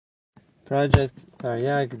Project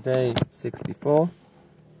Taryag Day 64,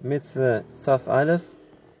 Mitzvah Taf Aleph,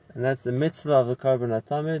 and that's the mitzvah of the Korban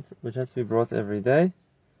HaTamid, which has to be brought every day.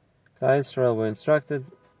 Klal Yisrael were instructed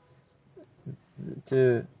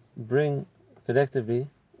to bring collectively,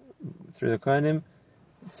 through the Kohanim,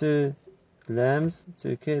 2 lambs,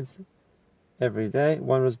 2 kids, every day.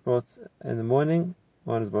 One was brought in the morning,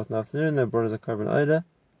 one was brought in the afternoon. They're brought as a Korban Oida,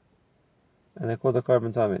 and they're called the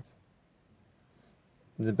Korban Tamid.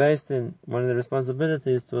 The based in one of the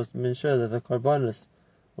responsibilities was to ensure that the Korbanos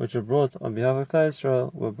which were brought on behalf of Klal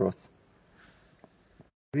Yisrael were brought.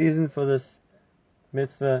 The reason for this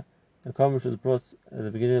mitzvah, the Korban which was brought at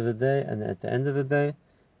the beginning of the day and at the end of the day,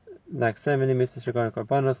 like so many mitzvahs regarding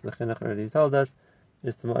Korbanos, the Chinuch already told us,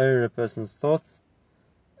 is to ma'or a person's thoughts,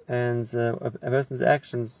 and a person's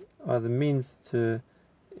actions are the means to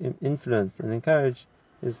influence and encourage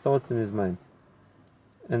his thoughts in his mind.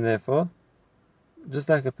 And therefore, just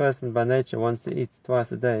like a person by nature wants to eat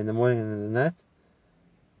twice a day, in the morning and in the night,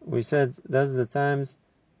 we said those are the times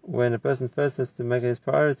when a person first has to make it his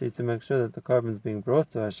priority to make sure that the korban is being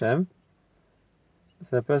brought to Hashem.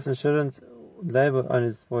 So a person shouldn't labor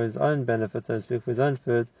for his own benefit, so to speak, for his own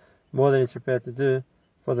food, more than he's prepared to do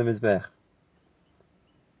for the Mizbech.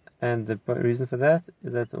 And the reason for that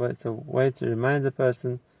is that it's a way to remind the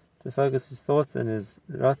person to focus his thoughts and his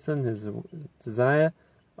ratzon, his desire,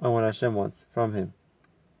 on what Hashem wants from him.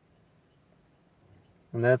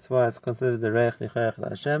 And that's why it's considered the Reich Nichayach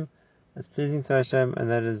Hashem. It's pleasing to Hashem, and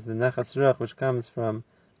that is the Nachas Ruach which comes from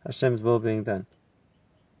Hashem's will being done.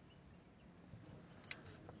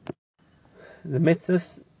 The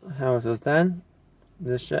mitzvahs, how it was done,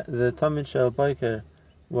 the Tamid Shel Boker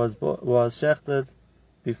was shechted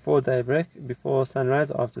before daybreak, before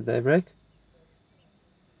sunrise, after daybreak.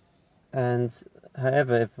 And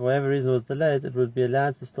however, if for whatever reason it was delayed, it would be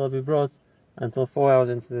allowed to still be brought until 4 hours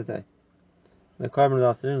into the day. The korban of the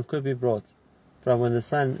afternoon could be brought from when the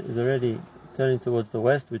sun is already turning towards the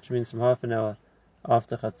west, which means from half an hour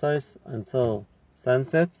after Chatzos until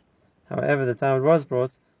sunset. However, the time it was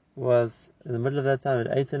brought was in the middle of that time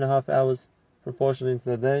at 8.5 hours proportional into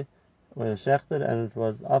the day when it was shechted, and it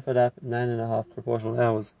was offered up 9.5 proportional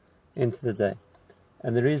hours into the day.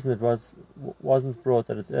 And the reason it wasn't brought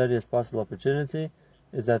at its earliest possible opportunity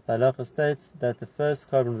is that the halacha states that the first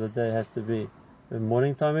korban of the day has to be the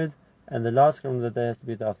morning tamid, and the last korban of the day has to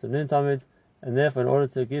be the afternoon tamid, and therefore in order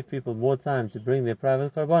to give people more time to bring their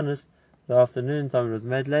private korbanos, the afternoon tamid was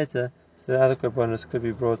made later, so the other korbanos could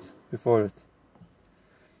be brought before it.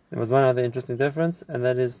 There was one other interesting difference, and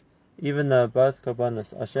that is, even though both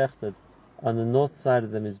korbanos are shechted on the north side of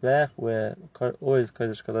the Mizbech, where always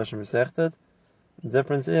Kodesh Kodashim is shechted, the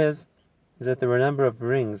difference is that there were a number of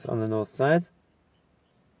rings on the north side,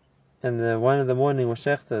 and the one in the morning was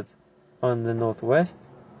shechted on the northwest,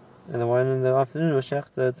 and the one in the afternoon was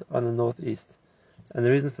shechted on the northeast. And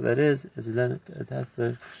the reason for that is it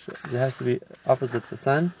has to be opposite the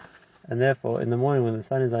sun, and therefore in the morning when the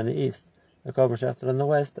sun is on the east, the korban was shechted on the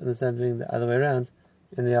west, and the same thing the other way around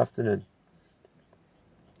in the afternoon.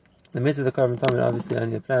 The mitzvah of the korban tamid obviously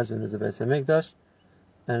only applies when there's a Beis HaMikdash,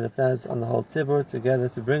 and it applies on the whole tzibur together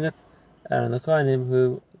to bring it, and on the kohanim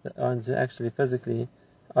who are actually physically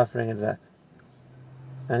offering it up.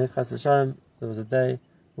 And if chas v'shalom there was a day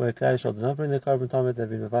where Klal Yisrael did not bring the korban tamid, they've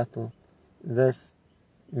been mevatel this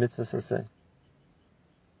mitzvah saseh.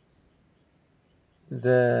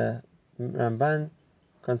 The Ramban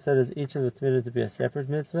considers each of the tamidim to be a separate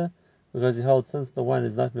mitzvah, because he holds since the one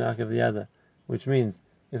is not me'akev of the other, which means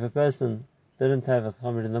if a person didn't have a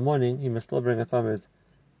tamid in the morning, he must still bring a tamid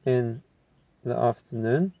in the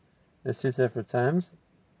afternoon. There's 2 separate times,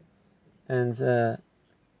 and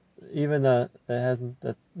even though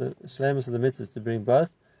the shleimus of the mitzvah is to bring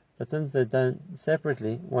both, but since they're done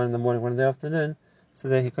separately, one in the morning, one in the afternoon, so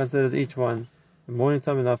then he considers each one, the morning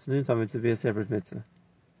time and the afternoon time, to be a separate mitzvah,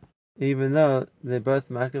 even though they're both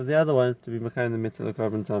makar of the other one to be makar in the mitzvah of the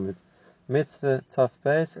korban tamid. Mitzvah Taf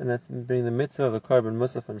Beis, and that's bring the mitzvah of the korban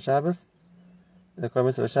musaf on Shabbos. The korban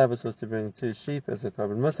musaf of Shabbos was to bring 2 sheep as a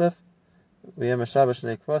korban musaf. We have a Shabbos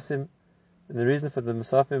shnei kvasim, and the reason for the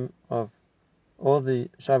musafim of all the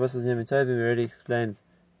Shabbos and Yom Tovim we already explained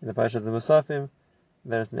in the parasha of the musafim.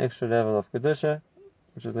 There is an extra level of kedusha,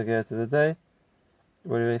 which is negated to the day.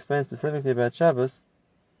 What we explain specifically about Shabbos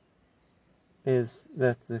is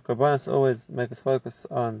that the korbanos always make us focus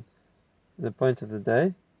on the point of the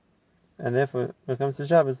day, and therefore when it comes to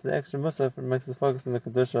Shabbos, the extra musaf makes us focus on the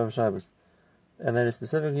kedusha of Shabbos. And that is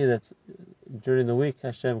specifically that during the week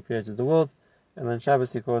Hashem created the world, and on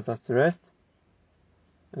Shabbos He caused us to rest.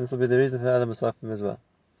 And this will be the reason for the other musafim as well.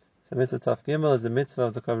 So mitzvah Taf Gimel is the mitzvah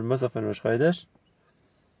of the korban musaf and Rosh Chodesh.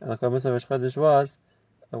 and the Korban Musaf Rosh Chodesh was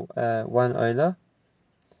one oila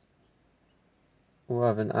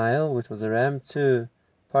of an aisle, which was a ram, 2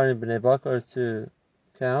 parim b'nei bakar, 2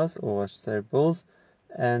 cows, or I should say bulls,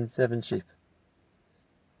 and 7 sheep.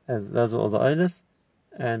 As those were all the oilers,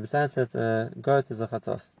 and besides that, a goat is a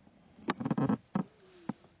chatos.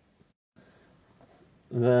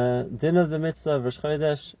 The din of the mitzvah of Rosh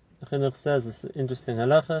Chodesh, Chinuch says this interesting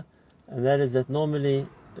halacha, and that is that normally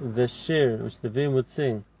the shir which the Vim would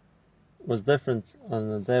sing was different on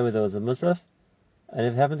the day where there was a musaf, and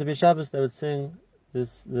if it happened to be Shabbos, they would sing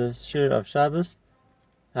the shir of Shabbos.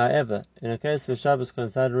 However, in a case where Shabbos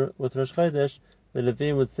coincided with Rosh Chodesh, the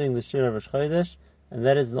Levim would sing the shir of Rosh Chodesh, and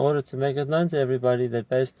that is in order to make it known to everybody that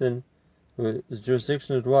Beis Din, whose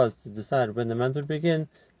jurisdiction it was to decide when the month would begin,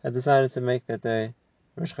 had decided to make that day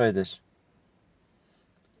Rosh Chodesh.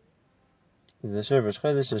 The shir of Rosh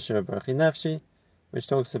Chodesh is shir of Baruch Nafshi, which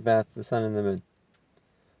talks about the sun and the moon.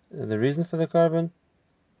 The reason for the korban,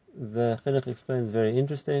 the Chinuch explains, very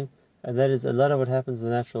interesting, and that is a lot of what happens in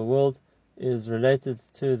the natural world is related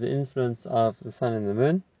to the influence of the sun and the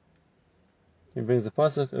moon. He brings the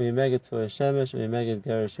pasuk, "U'yimeged for Shemesh, u'yimeged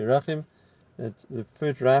gerish yirachim," that the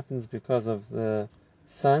fruit ripens because of the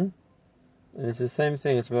sun. And it's the same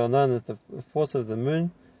thing. It's well known that the force of the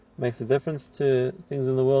moon makes a difference to things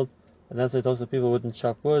in the world, and that's why it talks about people wouldn't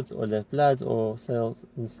chop wood or let blood or sail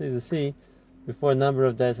in the sea before a number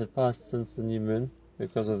of days had passed since the new moon,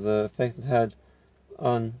 because of the effect it had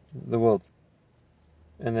on the world.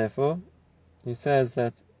 And therefore, he says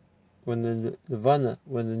that when the Levana,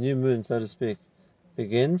 when the new moon, so to speak,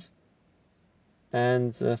 begins,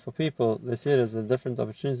 and for people, they see it as a different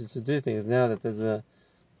opportunity to do things now that there's a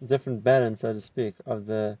different balance, so to speak, of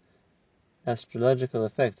the astrological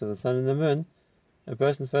effects of the sun and the moon. A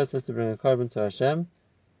person first has to bring a korban to Hashem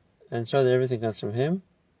and show that everything comes from Him.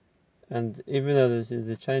 And even though there's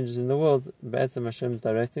the changes in the world, B'etzem Hashem is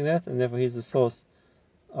directing that, and therefore He's the source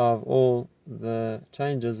of all the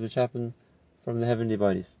changes which happen from the heavenly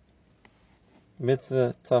bodies.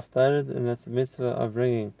 Mitzvah Taf Dared, and that's the mitzvah of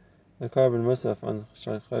bringing the korban musaf on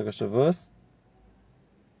Chag Shavuos.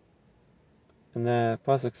 And the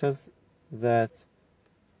pasuk says that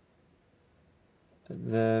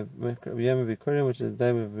the Yom Bikurim, which is the day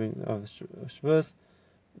of Shavuos,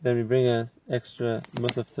 then we bring an extra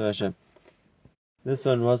musaf to Hashem. This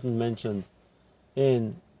one wasn't mentioned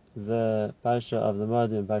in the Parsha of the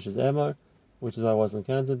Moedim, Parshas Emor, which is why it wasn't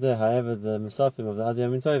counted there. However, the musafim of the Ad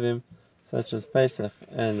Yomim Tovim, such as Pesach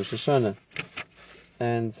and Rosh Hashanah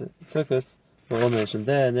and Sukkot, were all mentioned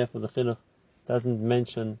there, and therefore the Chinuch doesn't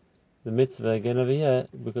mention the mitzvah again over here,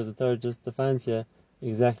 because the Torah just defines here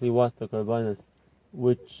exactly what the korbanos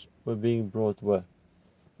which were being brought were.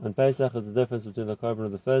 On Pesach is the difference between the korban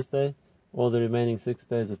of the first day. All the remaining 6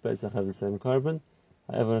 days of Pesach have the same korban.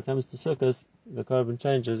 However, when it comes to Sukkot, the korban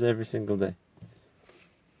changes every single day.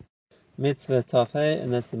 Mitzvah Tafhei,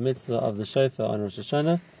 and that's the mitzvah of the shofar on Rosh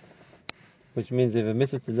Hashanah, which means you have a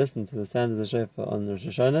mitzvah to listen to the sound of the shofar on Rosh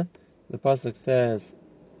Hashanah. The pasuk says,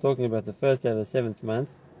 talking about the first day of the 7th month,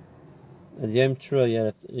 and Yom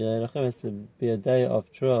Teruah Yerachem has to be a day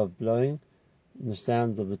of Teruah, of blowing the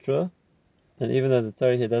sounds of the Teruah. And even though the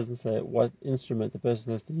Torah here doesn't say what instrument the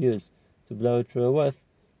person has to use to blow a Teruah with,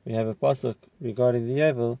 we have a pasuk regarding the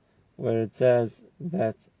Yovel where it says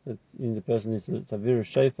that the person needs to tavir a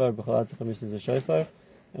shofar, b'chol atzacham uses a shofar,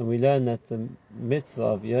 and we learn that the mitzvah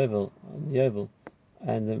of Yovel,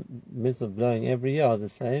 and the mitzvah of blowing every year are the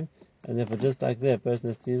same, and therefore just like there, a person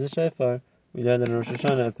has to use a shofar, we learn that in Rosh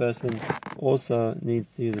Hashanah a person also needs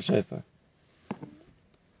to use a shofar.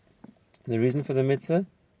 The reason for the mitzvah,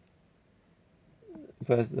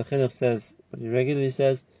 the Chinuch says, what he regularly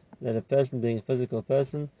says, that a person being a physical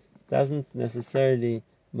person doesn't necessarily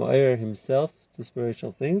ma'ir himself to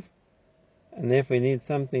spiritual things, and therefore he needs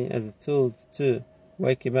something as a tool to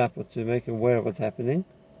wake him up or to make him aware of what's happening.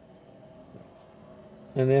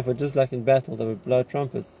 And therefore, just like in battle, they would blow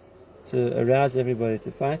trumpets to arouse everybody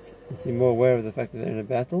to fight and to be more aware of the fact that they're in a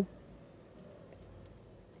battle.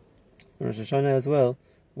 Rosh Hashanah as well,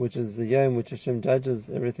 which is the yom which Hashem judges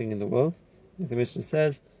everything in the world. Like the Mishnah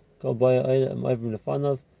says,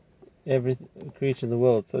 every creature in the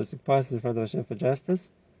world, so to passes in front of Hashem for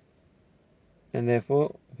justice, and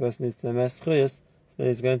therefore a person needs to amass chiyus, so that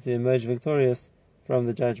he's going to emerge victorious from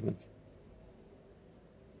the judgment.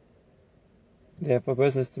 Therefore a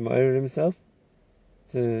person has to ma'ir himself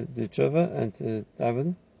to do tshuva and to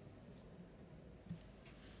daven.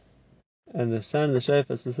 And the sound of the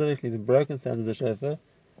shofar, specifically the broken sound of the shofar,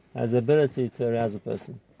 has the ability to arouse a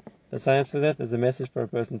person. The science for that is a message for a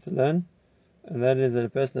person to learn, and that is that a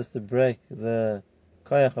person has to break the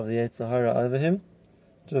koyach of the Yetzer Hara over him,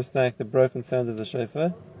 just like the broken sound of the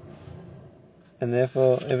shofar, and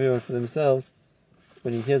therefore everyone for themselves,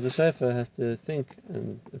 when he hears the shofar, has to think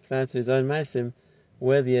and apply to his own meisim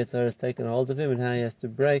where the Yetzer Hara has taken hold of him and how he has to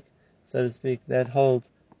break, so to speak, that hold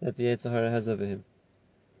that the Yetzer Hara has over him.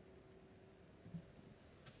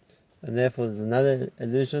 And therefore there's another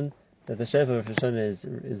illusion that the shofar of Rosh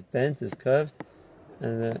Hashanah is bent, is curved,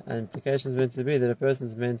 and the implication is meant to be that a person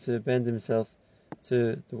is meant to bend himself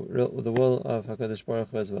to the will of HaKadosh Baruch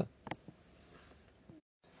Hu as well.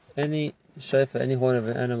 Any shofar, any horn of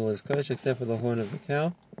an animal is kosher except for the horn of the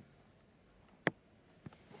cow.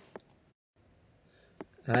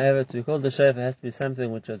 However, to be called the shofar has to be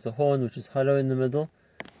something which has a horn which is hollow in the middle,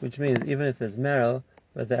 which means even if there's marrow,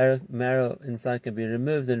 but the marrow inside can be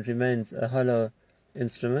removed and it remains a hollow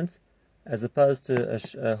instrument, as opposed to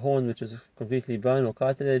a horn which is completely bone or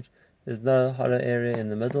cartilage. There's no hollow area in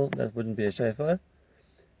the middle. That wouldn't be a shofar.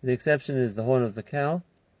 The exception is the horn of the cow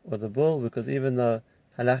or the bull, because even though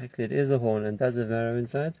halachically it is a horn and does have marrow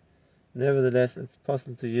inside, nevertheless it's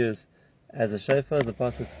possible to use as a shofar. The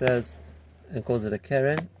pasuk says and calls it a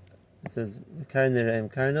keren. It says keren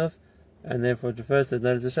nereim karenov, and therefore it refers to it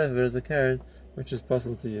not as a shofar but as a keren, which is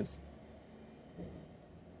possible to use.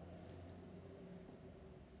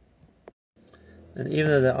 And even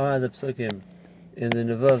though there are other psukim in the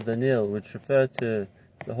Nevuah of Daniel which refer to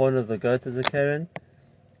the horn of the goat as a keren,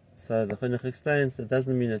 so the Chinuch explains that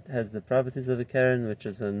doesn't mean it has the properties of a keren, which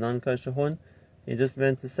is a non-kosher horn. He just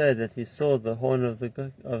meant to say that he saw the horn of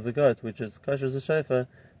the goat, which is kosher as a shofar,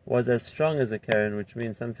 was as strong as a keren, which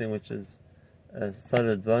means something which is a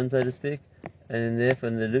solid bone, so to speak, and therefore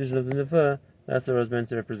in the illusion of the Nevuah, that's what it was meant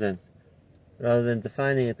to represent, rather than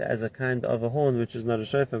defining it as a kind of a horn which is not a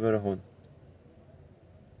shofar but a horn.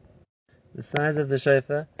 The size of the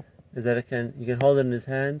shofar is that he can hold it in his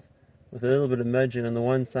hand with a little bit of merging on the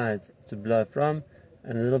one side to blow from,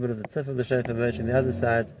 and a little bit of the tip of the shofar merging the other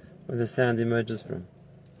side where the sound emerges from.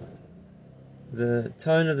 The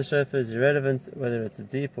tone of the shofar is irrelevant, whether it's a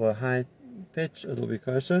deep or a high pitch, it will be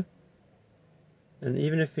kosher. And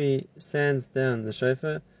even if he sands down the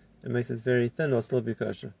shofar and makes it very thin, it will still be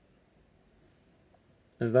kosher,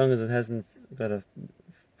 as long as it hasn't got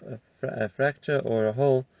a fracture or a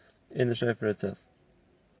hole in the shofar itself.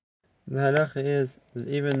 The halacha is that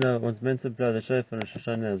even though one's meant to blow the shofar on Rosh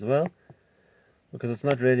Hashanah as well, because it's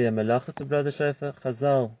not really a malacha to blow the shofar,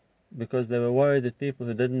 Chazal, because they were worried that people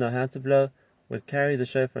who didn't know how to blow would carry the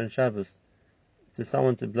shofar on Shabbos to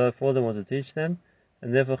someone to blow for them or to teach them,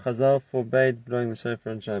 and therefore Chazal forbade blowing the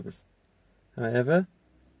shofar on Shabbos. However,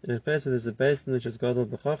 in a place where there's a basin which is gadol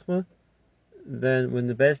b'chochma, then when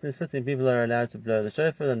the basin is sitting, people are allowed to blow the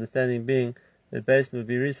shofar, the understanding being that the basin would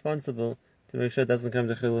be responsible to make sure it doesn't come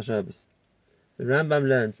to Chilul Shabbos. The Rambam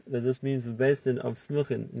learns that this means the basin of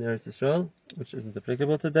Smuchin in Eretz Yisrael, which isn't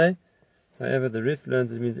applicable today. However, the Rif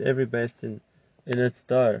learns it means every basin in its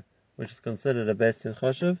dar, which is considered a basin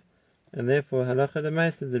choshev, and therefore halacha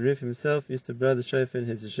l'maaseh, the Rif himself used to blow the shofar in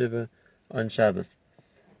his yeshiva on Shabbos.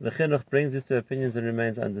 The Chinuch brings these two opinions and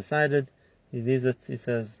remains undecided. He leaves it, he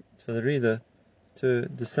says, for the reader to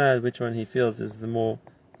decide which one he feels is the more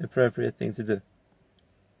appropriate thing to do.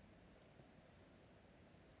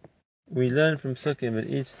 We learn from Sukkim that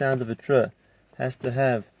each sound of a trua has to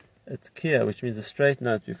have a tkiyah, which means a straight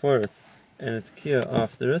note before it, and a tkiyah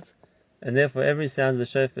after it, and therefore every sound of the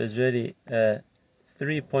shofar is really a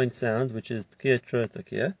 3-point sound, which is tkiyah, trua,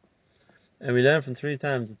 tkiyah. And we learn from 3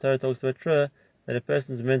 times the Torah talks about trua that a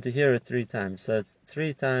person is meant to hear it 3 times. So it's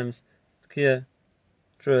 3 times tkiyah,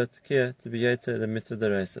 trua, tkiyah to be yotze the mitzvah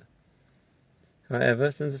deraisa.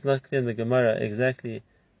 However, since it's not clear in the Gemara exactly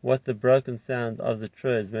what the broken sound of the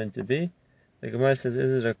trua is meant to be, the Gemara says,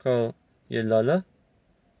 is it a kol yelala,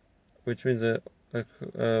 which means a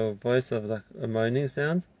voice of like a moaning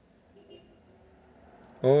sound,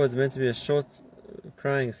 or it's meant to be a short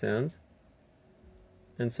crying sound?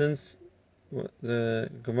 And since the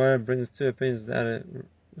Gemara brings 2 opinions without a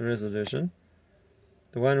resolution,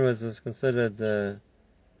 the one was considered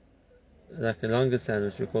like a longer sound,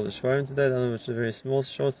 which we call a shvarim today, the other one which is a very small,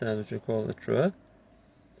 short sound, which we call a trua.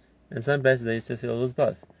 In some places they used to feel it was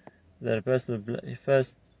both, that a person would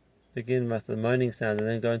first begin with the moaning sound and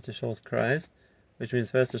then go into short cries, which means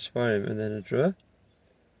first a shvarim and then a trua.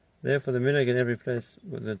 Therefore the minhag in every place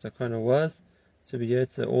where the takana was to be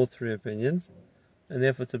yotze all 3 opinions, and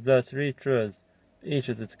therefore to blow 3 truas, each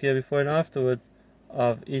with the tkiyah before and afterwards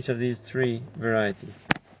of each of these 3 varieties.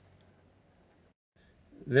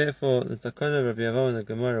 Therefore the takana of Rabbi Yavo in the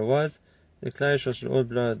Gemara was the Klal Yisrael should all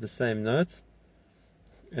blow the same notes,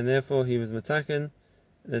 and therefore he was mataken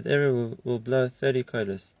that everyone will blow 30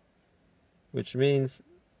 kolos, which means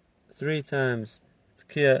 3 times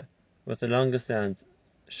Tekiah with the longer sound,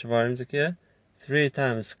 Shvarim Tekiah, 3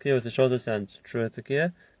 times Tekiah with the shorter sound, Trua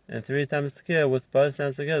Tekiah, and 3 times Tekiah with both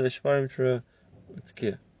sounds together, Shvarim Trua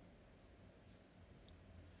Tekiah.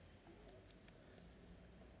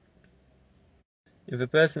 If a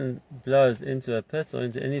person blows into a pit or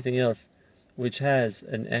into anything else which has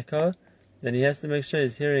an echo, then he has to make sure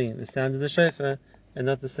he's hearing the sound of the shofar and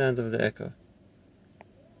not the sound of the echo.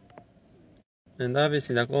 And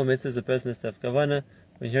obviously, like all mitzvahs, a person has to have kavanah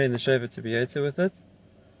when hearing the shofar to be yotze with it,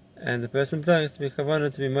 and the person blowing has to be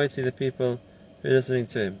kavanah to be motzi the people who are listening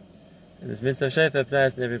to him. And this mitzvah shofar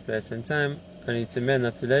applies in every place and time, only to men,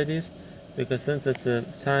 not to ladies, because since it's a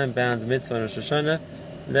time-bound mitzvah on Rosh Hashanah,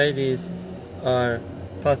 ladies are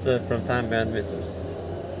potter from time-bound mitzvahs.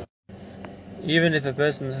 Even if a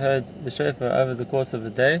person heard the shofar over the course of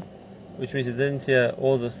a day, which means he didn't hear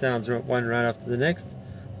all the sounds one right after the next,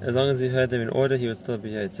 as long as he heard them in order, he would still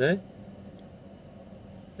be yotze.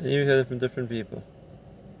 And you heard them from different people.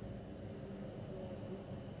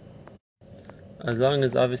 As long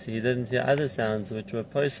as obviously he didn't hear other sounds which were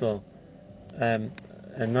posel and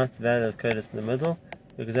not valid kodesh in the middle,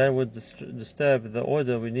 because that would disturb the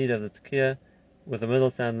order we need of the tekiah with the middle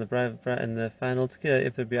sound and the final tekiah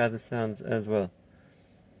if there be other sounds as well.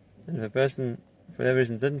 And if a person for whatever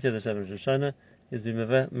reason didn't hear the Shabbat Rosh Hashanah, he's been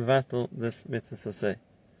mevatel this mitzvah saseh.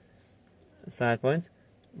 A side point,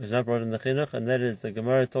 which is not brought in the chinuch, and that is the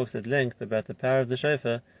Gemara talks at length about the power of the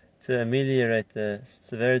shofar to ameliorate the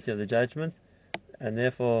severity of the judgment, and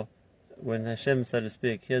therefore when Hashem, so to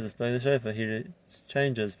speak, hears us blowing the shofar, he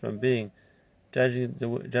changes from being judging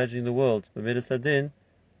the world by midas hadin,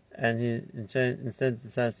 and he instead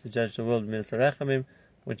decides to judge the world by midas harachamim,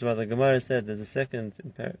 which is why the Gemara said there's a second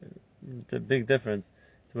big difference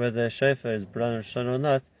to whether a shofar is blown on Shana or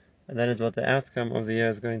not, and that is what the outcome of the year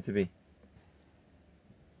is going to be.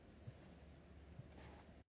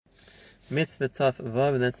 Mitzvah Taf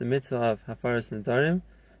Vav, and that's the mitzvah of Hafaras Nedarim,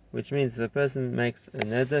 which means if a person makes a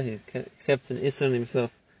neder, he accepts an isser on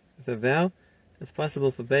himself with a vow, it's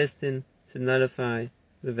possible for Beis Din to nullify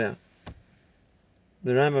the vow.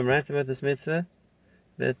 The Rambam writes about this mitzvah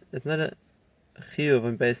that it's not a chiyuv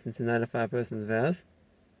on Beis Din to nullify a person's vows.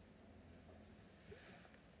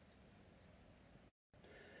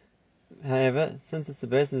 However, since it's the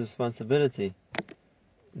Beis Din's responsibility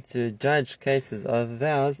to judge cases of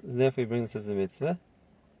vows, therefore he brings this as a mitzvah,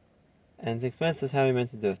 and he explains to us how he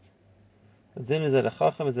meant to do it. The din is that a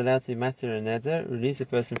chacham is allowed to matir a neder, release a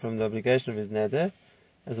person from the obligation of his neder,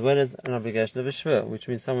 as well as an obligation of a shvur, which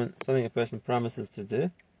means something a person promises to do.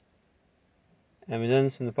 And we learn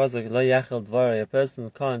this from the pasuk, lo yachel dvarei, a person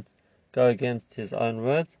can't go against his own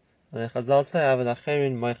words. And the Chazal say, aval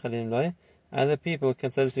acherin moichalim loy, other people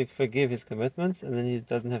can, so to speak, forgive his commitments, and then he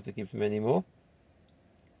doesn't have to keep them anymore.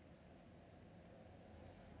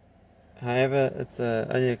 However, it's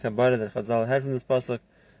only a kabbalah that Chazal had from this pasuk.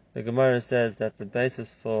 The Gemara says that the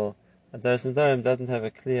basis for Hadaras Nedarim doesn't have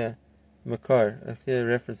a clear makar, a clear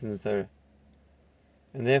reference in the Torah.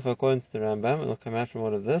 And therefore, according to the Rambam, it will come out from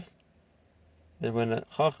all of this, that when a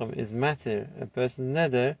chacham is matir a person's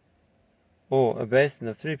neder, or a Beis Din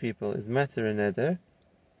of 3 people is matir a neder,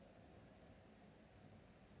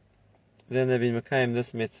 then they've been makayim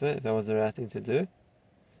this mitzvah, if that was the right thing to do.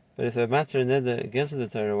 But if they're matir a neder against what the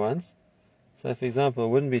Torah wants, so for example, it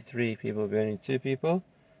wouldn't be 3 people, it would be only 2 people,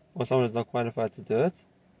 or someone is not qualified to do it,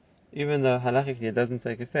 even though halachically it doesn't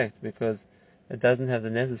take effect because it doesn't have the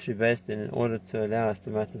necessary Beis Din in order to allow us to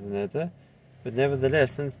matter the neder. But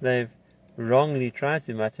nevertheless, since they've wrongly tried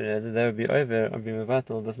to matter the neder, they would be over and be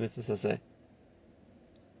mevatel this mitzvah saseh.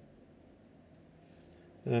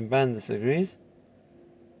 The Ramban disagrees,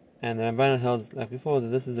 and the Ramban holds, like before, that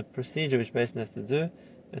this is a procedure which Beis Din has to do.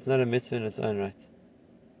 It's not a mitzvah in its own right.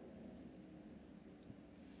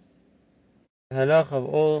 The halach of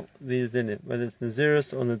all these dinim, whether it's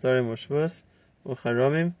Nazirus or Nedarim or Shvuos or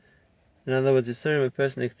Charomim, in other words, Yisurim, a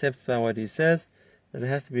person accepts by what he says, that it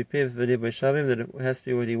has to be Piv V'li B'Shavim, that it has to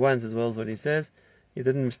be what he wants as well as what he says. He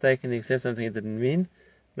didn't mistakenly accept something he didn't mean.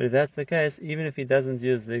 But if that's the case, even if he doesn't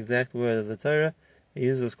use the exact word of the Torah, he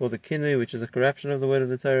uses what's called a kinui, which is a corruption of the word of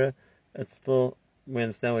the Torah, it's still, we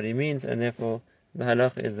understand what he means, and therefore the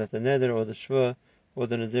halach is that the neder or the shvur or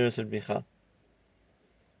the nazirus would be chal.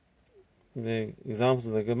 The examples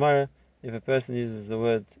of the Gemara, if a person uses the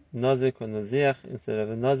word nazik or naziach instead of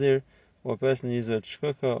a nazir, or a person uses the word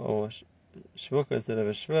shkuka or shvuka instead of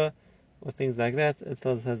a shvur, or things like that, it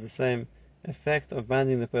still has the same effect of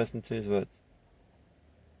binding the person to his words.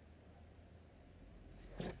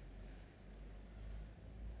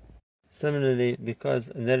 Similarly, because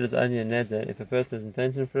a neder is only a neder if a person has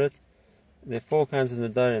intention for it, there are 4 kinds of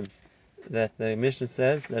nedarim that the Mishnah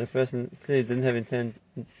says that a person clearly didn't have intent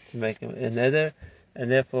to make a neder,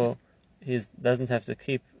 and therefore he doesn't have to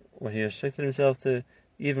keep what he restricted himself to,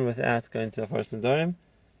 even without going to a forest nedarim.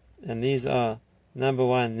 And these are, number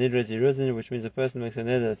one, nidre ziruzin, which means a person makes a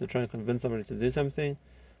neder to try and convince somebody to do something,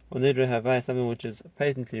 or nidre havai, something which is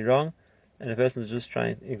patently wrong, and a person is just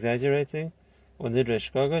exaggerating, or nidre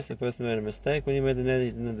shkogos, the person made a mistake when he made the neder,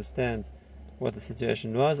 he didn't understand what the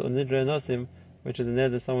situation was, or nidre nosim, which is a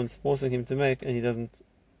neder someone's forcing him to make, and he doesn't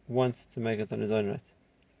want to make it on his own right.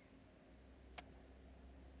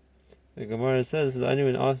 The Gemara says this is only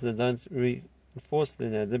when after they don't reinforce the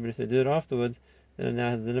neder, but if they do it afterwards, then it now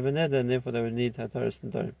has the neder, and therefore they would need hataras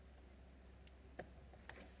nedarim.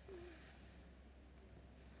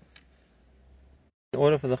 In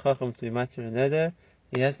order for the chacham to be matir a neder,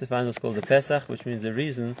 he has to find what's called the pesach, which means the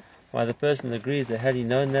reason why the person agrees that had he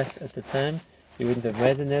known that at the time, he wouldn't have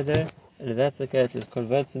made the neder, and if that's the case, it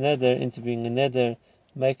converts the neder into being a neder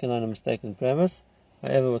making on a mistaken premise.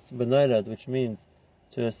 However, what's benolad, which means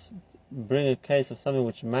to bring a case of something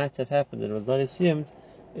which might have happened and was not assumed,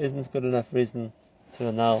 isn't good enough reason to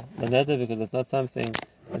annul the neder, because it's not something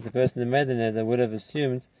that the person who made the neder would have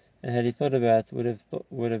assumed, and had he thought about it,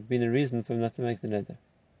 would have been a reason for him not to make the neder.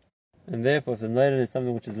 And therefore, if the neder is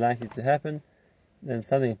something which is likely to happen, then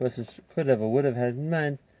something a person could have or would have had in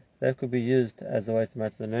mind, that could be used as a way to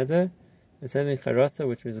matter the neder. And something charata,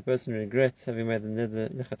 which means a person regrets having made the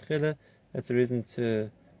neder lechatchila, that's a reason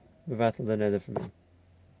to mevatel the neder from him.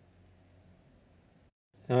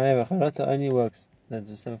 However, charata only works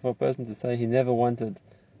for a person to say he never wanted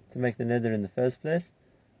to make the neder in the first place.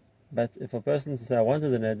 But if a person to say I wanted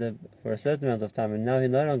the neder for a certain amount of time and now he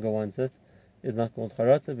no longer wants it, is not called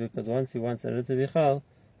charata, because once he wants it to be chal,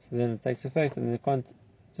 so then it takes effect, and they can't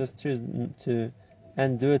just choose to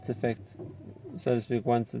undo its effect, so to speak,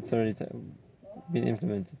 once it's already been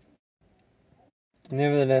implemented.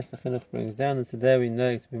 Nevertheless, the chinuch brings down, and today we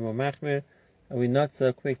know to be more machmir, and we're not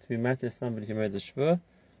so quick to be matir somebody who made a shvur,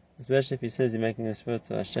 especially if he says he's making a shvur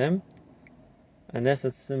to Hashem, unless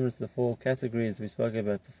it's similar to the four categories we spoke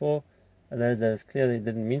about before, and that is clearly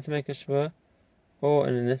didn't mean to make a shvur, or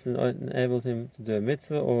unless it enabled him to do a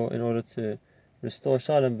mitzvah, or in order to restore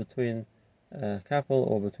shalom between a couple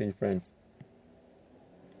or between friends.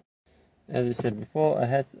 As we said before, a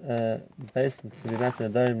hat based to be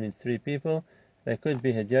matir nedarim needs three people. They could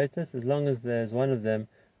be hedyotis, as long as there's one of them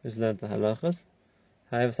who's learned the halachas.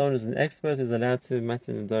 However, someone who's an expert is allowed to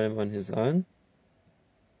matir nedarim on his own.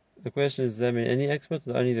 The question is, does that mean any expert,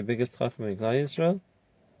 or only the biggest chacham in Klal Yisrael?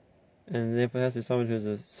 And therefore it has to be someone who's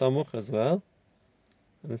a samuch as well.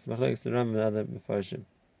 And this is machlokes the Rambam and other mefarshim.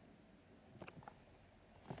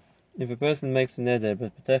 If a person makes a neder,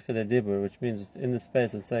 but petechel dibur, which means in the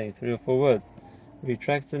space of saying 3 or 4 words,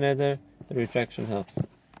 retracts the neder, the retraction helps.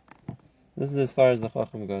 This is as far as the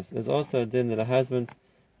chacham goes. There's also a din that a husband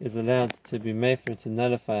is allowed to be mefer to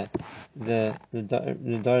nullify the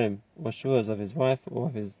nedarim or shvuos of his wife or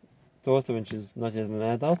of his daughter when she's not yet an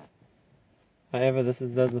adult. However, this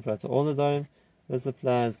doesn't apply to all nedarim. This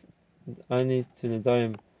applies only to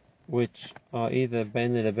nedarim which are either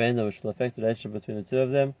bein lebeina, which will affect the relationship between the two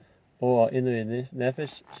of them, or are inu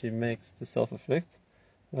nefesh, she makes to self-afflict.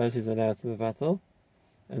 Those he's allowed to mevatel,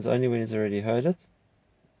 and it's only when he's already heard it.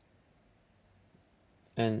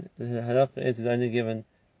 And the halacha is only given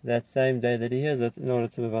that same day that he hears it in order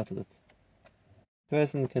to mevatel it. A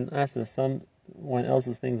person can answer someone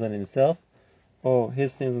else's things on himself, or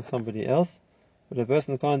his things on somebody else, but a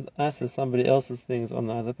person can't answer somebody else's things on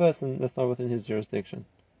the other person. That's not within his jurisdiction.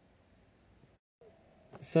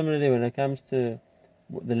 Similarly, when it comes to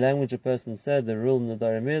the language a person said, the rule in the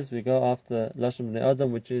Nedarim is, we go after Lashon Bnei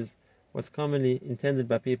Adam, which is what's commonly intended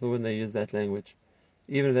by people when they use that language.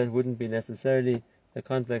 Even if that wouldn't be necessarily the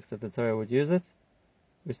context that the Torah would use it,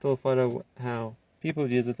 we still follow how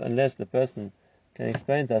people use it, unless the person can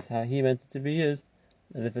explain to us how he meant it to be used,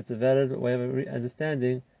 and if it's a valid way of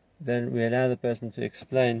understanding, then we allow the person to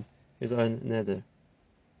explain his own neder.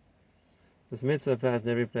 This mitzvah applies in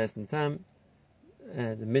every place and time.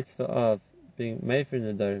 The mitzvah of being mefer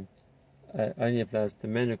nedarim only applies to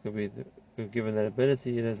men who could be given that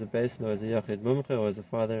ability, either as a basin or as a yachid mumche, or as a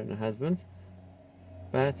father and a husband.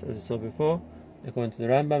 But, as we saw before, according to the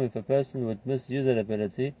Rambam, if a person would misuse that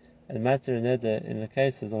ability and matir a neder in the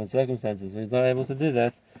cases or in circumstances where he's not able to do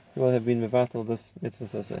that, he will have been mevatel this mitzvah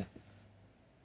saseh.